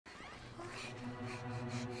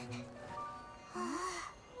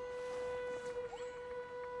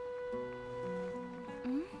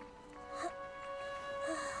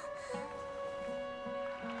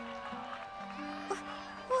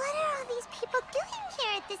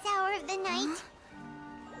this hour of the night.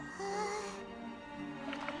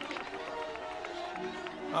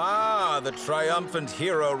 Ah, the triumphant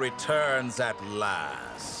hero returns at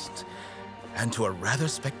last. And to a rather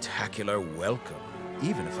spectacular welcome,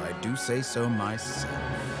 even if I do say so myself.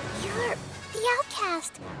 You're the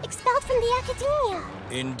outcast, expelled from the academia.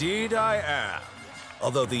 Indeed I am.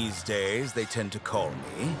 Although these days they tend to call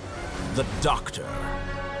me the Doctor.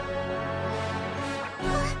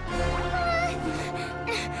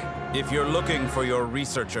 If you're looking for your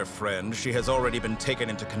researcher friend, she has already been taken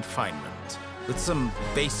into confinement. With some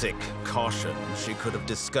basic caution, she could have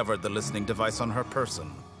discovered the listening device on her person.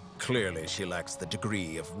 Clearly, she lacks the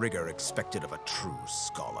degree of rigor expected of a true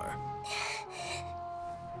scholar.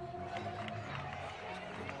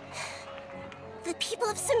 The people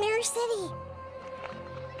of Sumeru City.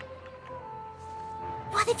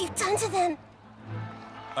 What have you done to them?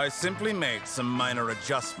 I simply made some minor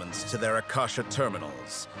adjustments to their Akasha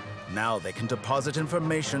terminals. Now they can deposit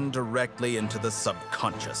information directly into the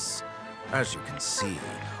subconscious. As you can see,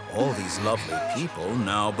 all these lovely people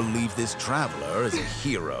now believe this traveler is a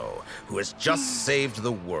hero who has just saved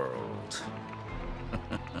the world.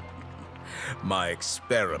 My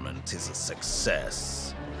experiment is a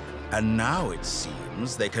success. And now it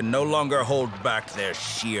seems they can no longer hold back their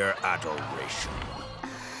sheer adoration.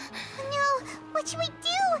 No, what should we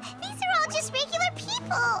do? These are all just regular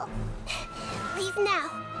people. Leave now.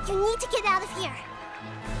 You need to get out of here.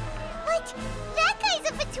 What? That guy's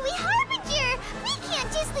a Fatui Harbinger! We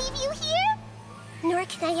can't just leave you here! Nor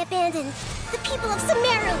can I abandon the people of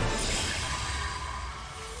Sumeru!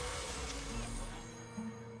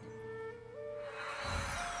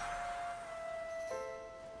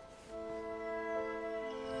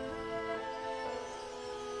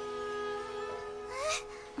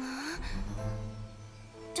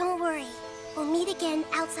 Don't worry. We'll meet again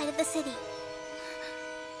outside of the city.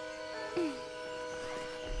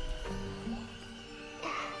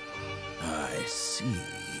 I see.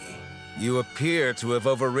 You appear to have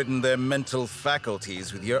overridden their mental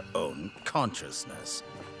faculties with your own consciousness.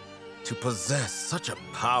 To possess such a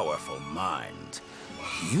powerful mind,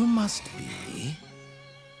 you must be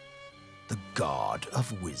the God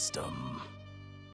of Wisdom.